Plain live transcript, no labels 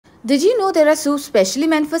Did you know there are soups specially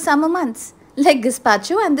meant for summer months? Like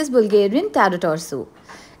gazpacho and this Bulgarian TARATOR soup.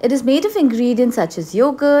 It is made of ingredients such as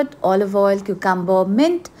yogurt, olive oil, cucumber,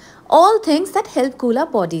 mint, all things that help cool our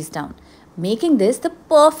bodies down, making this the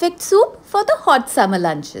perfect soup for the hot summer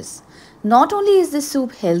lunches. Not only is this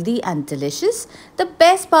soup healthy and delicious, the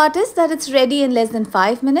best part is that it's ready in less than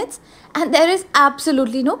 5 minutes and there is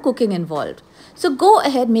absolutely no cooking involved. So go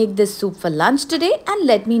ahead, make this soup for lunch today and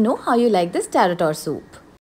let me know how you like this TARATOR soup.